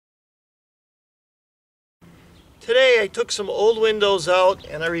Today I took some old windows out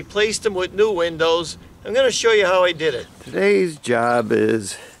and I replaced them with new windows. I'm going to show you how I did it. Today's job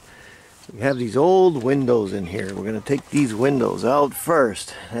is, we have these old windows in here. We're going to take these windows out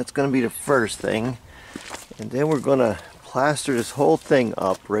first. That's going to be the first thing. And then we're going to plaster this whole thing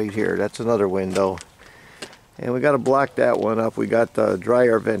up right here. That's another window. And we got to block that one up. We got the dry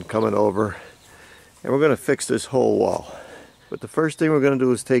air vent coming over. And we're going to fix this whole wall. But the first thing we're going to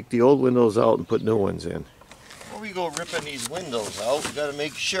do is take the old windows out and put new ones in. Before we go ripping these windows out, we got to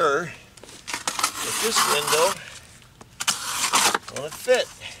make sure that this window is going to fit.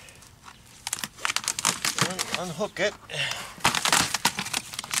 Unhook it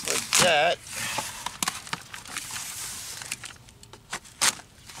just like that.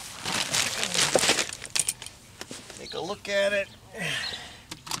 Take a look at it.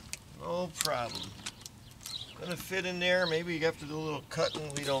 No problem. Gonna fit in there. Maybe you have to do a little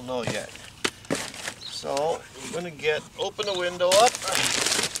cutting. We don't know yet. So we're gonna open the window up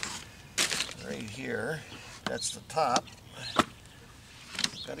right here. That's the top.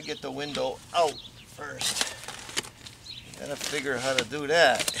 Got to get the window out first. Gotta figure out how to do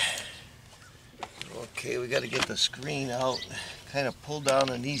that. Okay, we got to get the screen out. Kind of pull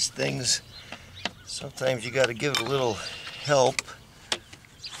down on these things. Sometimes you got to give it a little help,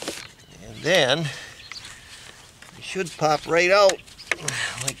 and then it should pop right out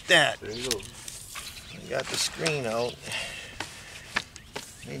like that. There you go. I got the screen out.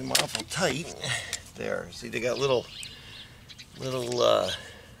 Made them awful tight. There. See, they got little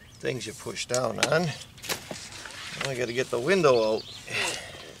things you push down on. Now I got to get the window out,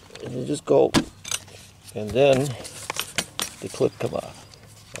 and you just go, and then the clip come off.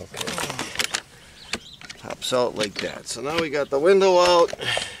 Okay, pops out like that. So now we got the window out.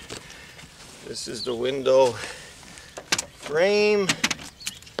 This is the window frame.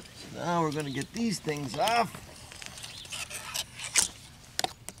 So now we're going to get these things off.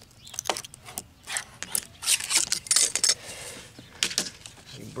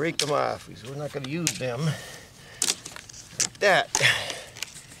 So you break them off because we're not going to use them. That.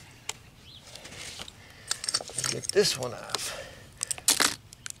 Get this one off.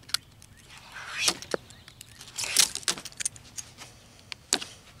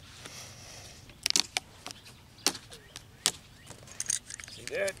 See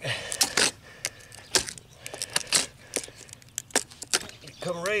that?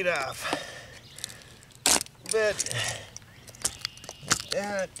 Come right off. Bit. Like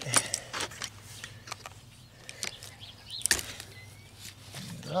that.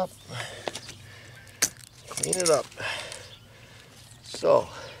 Up, clean it up. So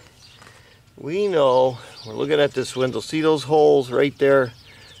we know, we're looking at this window, see those holes right there?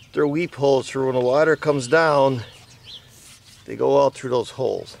 They're weep holes for when the water comes down, they go all through those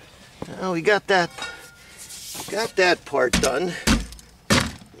holes. Now we got that part done.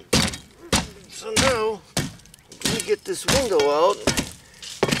 So now I'm going to get this window out.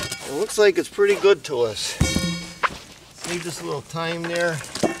 It looks like it's pretty good to us. Save this a little time there.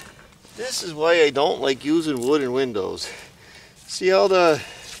 This is why I don't like using wood in windows. See all the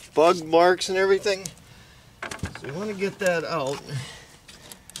bug marks and everything? So we want to get that out.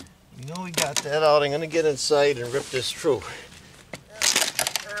 We know we got that out. I'm going to get inside and rip this through.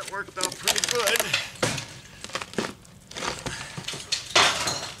 That worked out pretty good.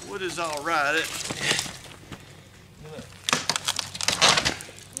 Wood is all rotted.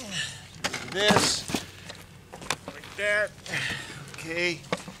 This. Like that. Okay.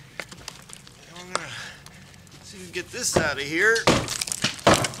 I'm gonna see if we can get this out of here.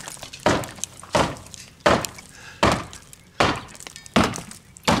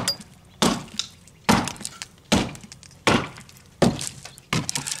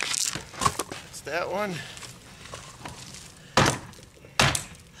 That's that one.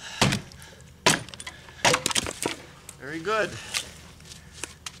 Very good.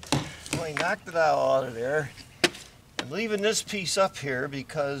 Well, I knocked it out of there. I'm leaving this piece up here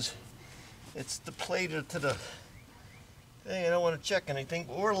because it's the plate to the thing. I don't want to check anything,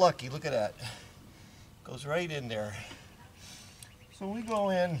 but we're lucky. Look at that. Goes right in there. So we go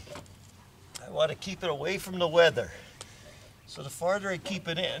in. I want to keep it away from the weather. So the farther I keep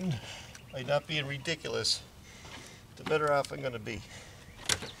it in, by not being ridiculous, the better off I'm going to be.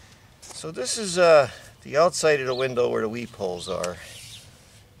 So this is the outside of the window where the weep holes are.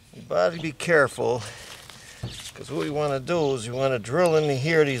 You gotta be careful, because what we want to do is we want to drill in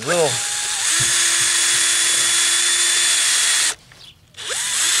here these little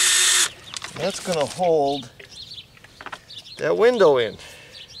that's going to hold that window in.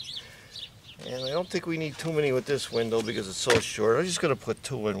 And I don't think we need too many with this window because it's so short. I'm just going to put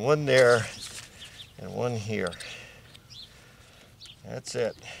two in, one there and one here. That's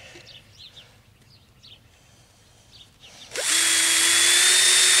it.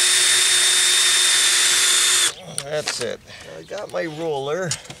 That's it. I got my ruler.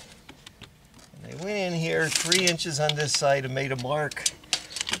 And I went in here 3 inches on this side and made a mark.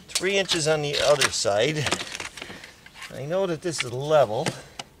 3 inches on the other side. I know that this is level.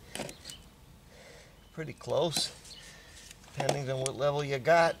 Pretty close, depending on what level you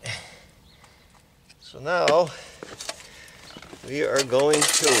got. So now we are going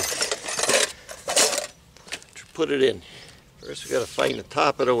to put it in. First we got to find the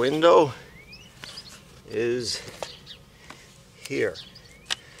top of the window is here.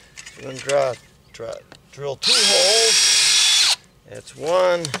 So I'm going to drill 2 holes. That's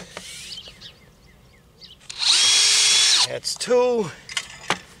 1. That's 2.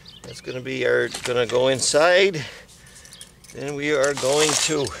 That's going to be going to go inside. Then we are going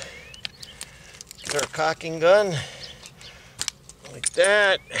to get our caulking gun like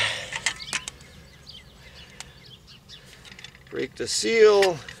that. Break the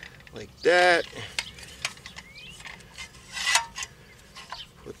seal like that.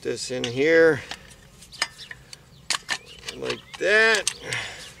 Put this in here like that.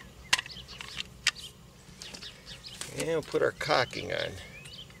 And we'll put our caulking on.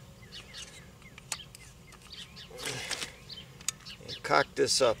 And caulk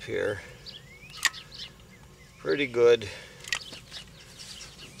this up here. Pretty good.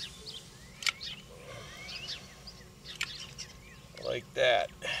 Like that.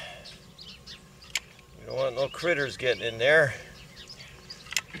 You don't want no critters getting in there.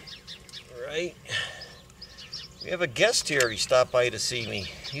 Right? We have a guest here. He stopped by to see me.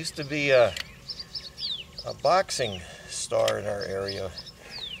 He used to be a boxing star in our area.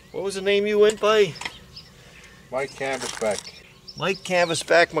 What was the name you went by? Mike Canvasback. Mike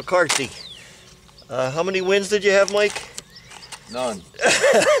Canvasback McCarthy. How many wins did you have, Mike? None.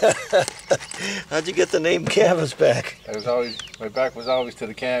 How'd you get the name Canvasback? My back was always to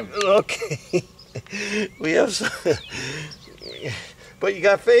the canvas. Okay. We have some, but you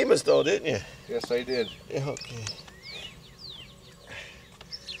got famous though, didn't you? Yes, I did. Okay.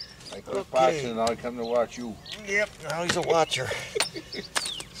 I quit boxing and I come to watch you. Yep, now he's a watcher.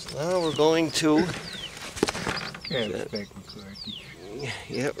 So now we're going to... Canvasback McCarthy.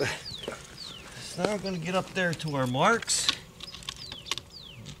 Yep. So now we're going to get up there to our marks.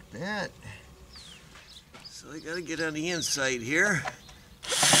 Like that. So I got to get on the inside here.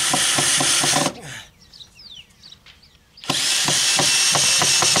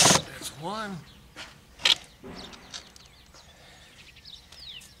 That's 1.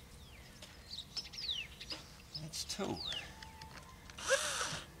 That's 2.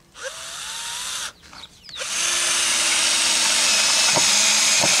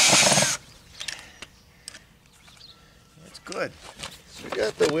 That's good. So we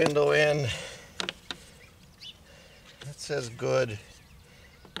got the window in. That says good.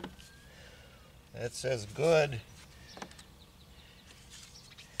 That says good.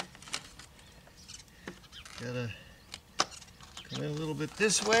 Gotta come in a little bit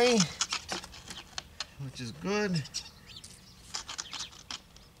this way, which is good.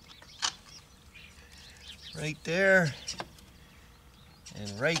 Right there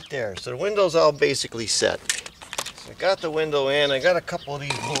and right there. So the window's all basically set. So I got the window in. I got a couple of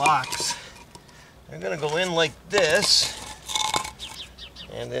these blocks. They're gonna go in like this.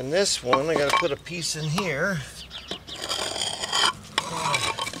 And then this one, I gotta put a piece in here.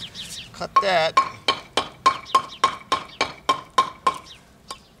 Cut that.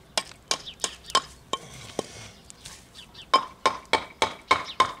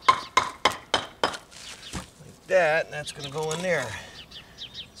 That, and that's going to go in there.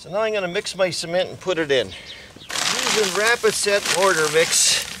 So now I'm going to mix my cement and put it in. I'm using Rapid Set mortar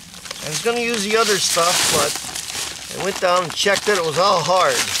mix. I was going to use the other stuff, but I went down and checked it. It was all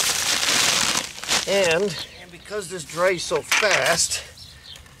hard. And because this dries so fast,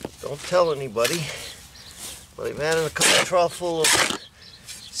 don't tell anybody, but I've added a couple trough full of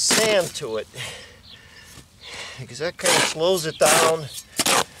sand to it because that kind of slows it down.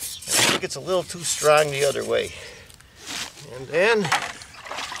 I think it's a little too strong the other way. And then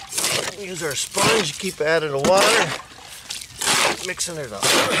use our sponge, keep adding the water, mixing it up.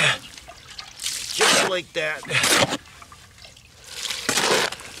 Just like that.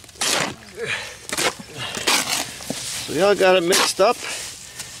 So we all got it mixed up.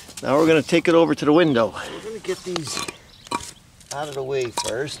 Now we're going to take it over to the window. We're going to get these out of the way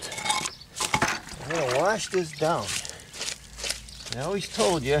first. I'm going to wash this down. I always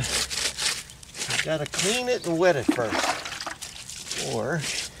told you, you gotta clean it and wet it first. Or,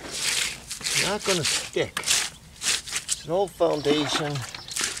 not going to stick. It's an old foundation.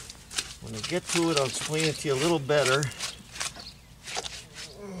 When we get to it, I'll explain it to you a little better.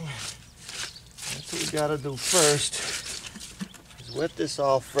 That's what we got to do first, is wet this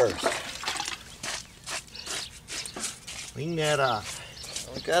off first. Clean that off.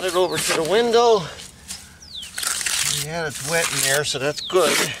 We got it over to the window. Yeah, it's wet in there, so that's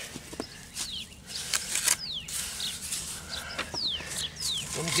good.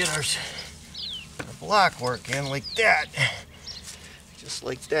 We're gonna get our block work in like that. Just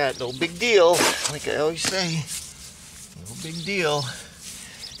like that, no big deal. Like I always say, no big deal.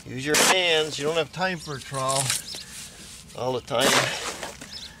 Use your hands, you don't have time for a trowel all the time.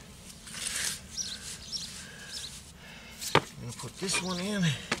 I'm gonna put this one in.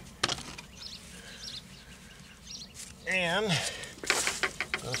 And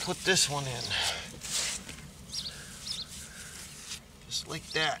I'm gonna put this one in. Just like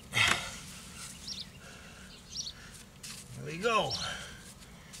that. There we go.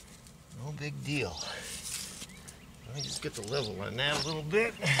 No big deal. Let me just get the level on that a little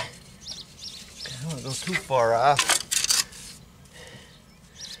bit. I don't want to go too far off.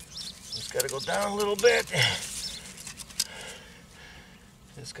 Just got to go down a little bit.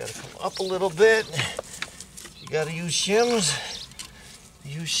 Just got to come up a little bit. You got to use shims.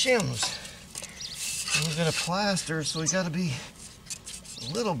 Use shims. And we're going to plaster, so we got to be a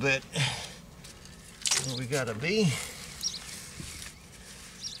little bit where we got to be.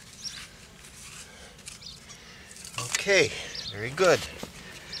 Okay, very good.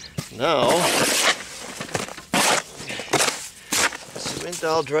 Now, cement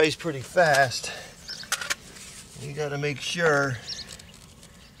all dries pretty fast. We got to make sure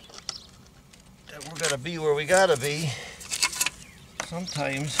that we're going to be where we got to be.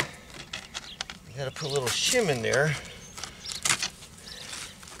 Sometimes you got to put a little shim in there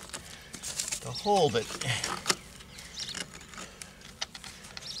to hold it.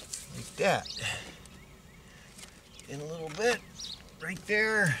 Like that. In a little bit, right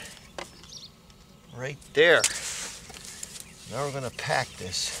there, right there. Now we're going to pack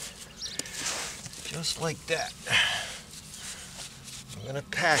this, just like that. I'm going to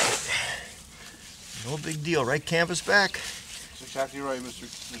pack it. No big deal, right, Canvasback? That's exactly right, Mr.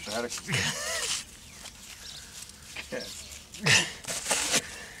 Haduck.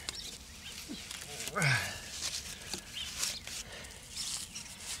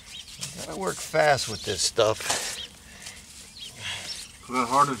 You gotta work fast with this stuff. So that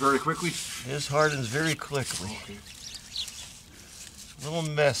hardens very quickly? This hardens very quickly. Okay. It's a little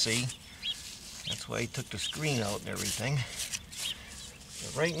messy. That's why I took the screen out and everything.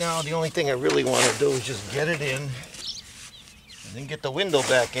 But right now, the only thing I really want to do is just get it in and then get the window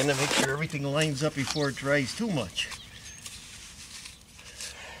back in and make sure everything lines up before it dries too much.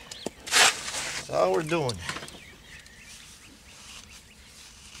 That's all we're doing.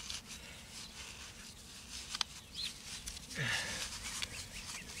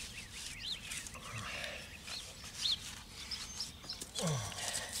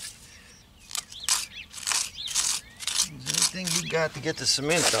 Anything you got to get the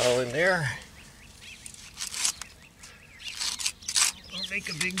cement all in there. Don't make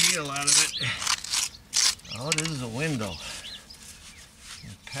a big deal out of it. All it is a window. You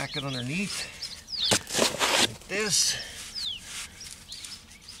pack it underneath like this.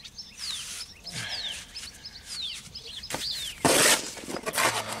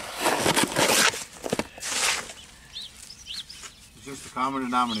 It's just the common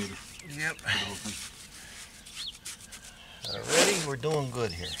denominator. Yep. Already, we're doing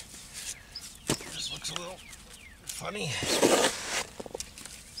good here. This looks a little funny.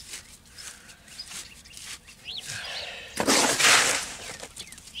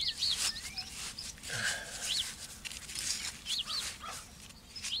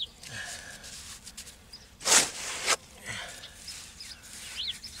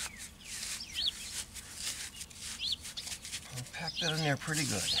 I'll pack that in there pretty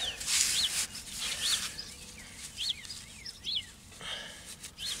good.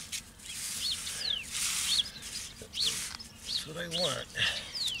 That's what I want.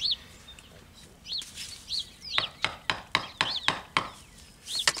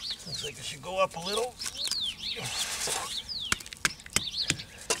 Looks like it should go up a little.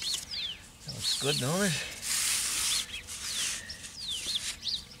 That looks good, don't it?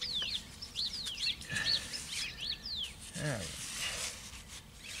 All right.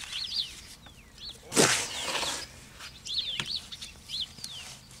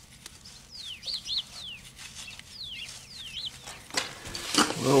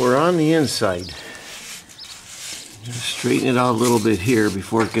 Well, we're on the inside. Just Straighten it out a little bit here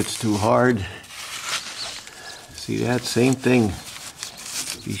before it gets too hard. See that? Same thing.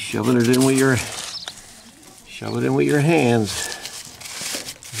 Be shoving it in with your hands.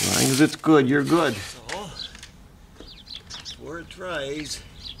 As long as it's good, you're good. So, before it dries,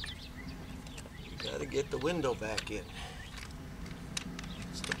 you gotta get the window back in.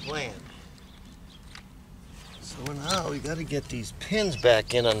 That's the plan. So now we gotta get these pins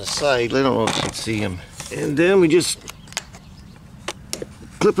back in on the side. I don't know if you can see them. And then we just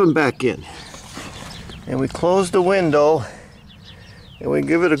clip them back in. And we close the window and we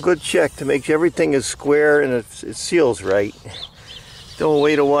give it a good check to make sure everything is square and it seals right. Don't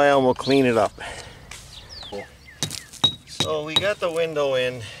wait a while and we'll clean it up. So we got the window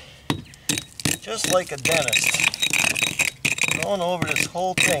in just like a dentist. Going over this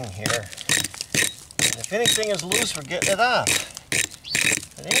whole thing here. And if anything is loose, we're getting it off.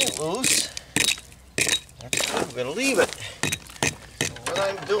 If it ain't loose, that's good. We're going to leave it. So what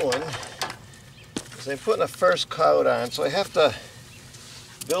I'm doing is I'm putting a first coat on, so I have to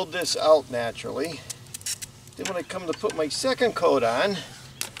build this out naturally. Then when I come to put my second coat on,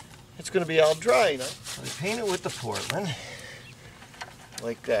 it's going to be all dry. So I paint it with the Portland,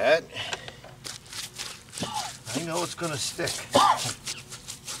 like that. I know it's going to stick.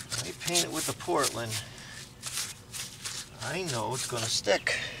 I paint it with the Portland. I know it's going to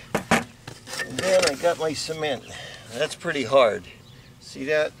stick. And then I got my cement. That's pretty hard. See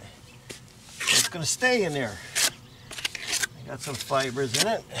that? It's going to stay in there. I got some fibers in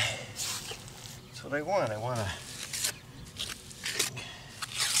it. That's what I want. I want to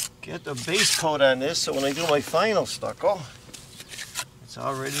get the base coat on this so when I do my final stucco, it's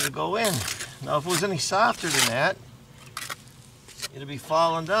all ready to go in. Now if it was any softer than that, it'll be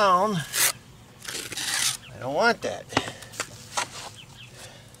falling down. I don't want that.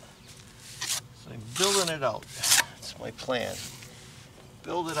 So I'm building it out. That's my plan.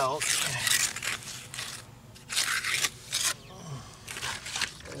 Build it out.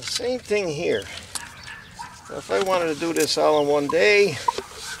 And the same thing here. So if I wanted to do this all in one day,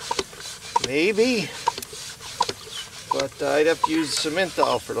 maybe, but I'd have to use cement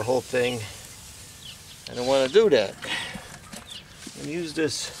towel for the whole thing. I don't want to do that. I'm going to use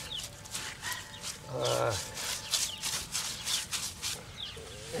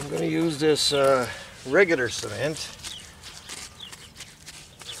this regular cement.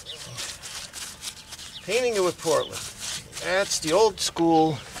 Painting it with Portland. That's the old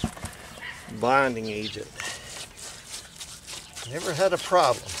school bonding agent. Never had a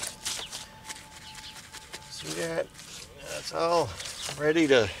problem. See that? That's all ready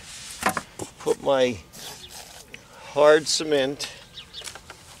to put my hard cement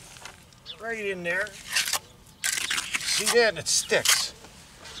right in there. See that? It sticks.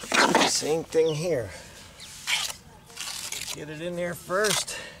 Same thing here. Get it in there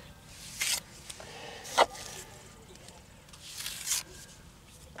first.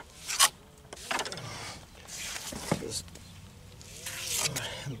 Just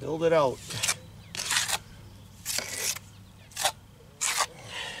build it out.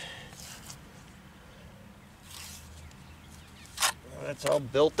 That's all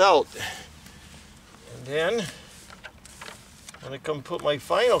built out. And then when I come put my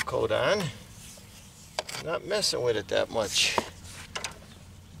final coat on, I'm not messing with it that much.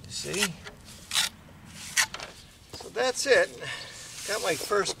 You see? So that's it. Got my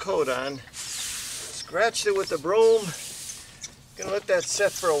first coat on. Scratched it with the broom. Gonna let that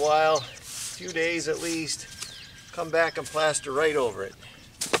set for a while, a few days at least. Come back and plaster right over it.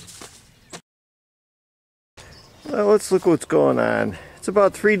 Well, let's look what's going on. It's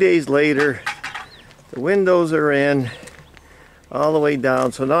about 3 days later. The windows are in all the way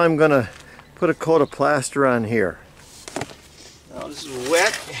down. So now I'm going to put a coat of plaster on here. Now this is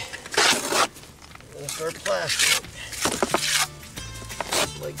wet. I'm going to start plastering.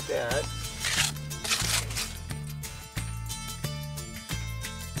 Just like that.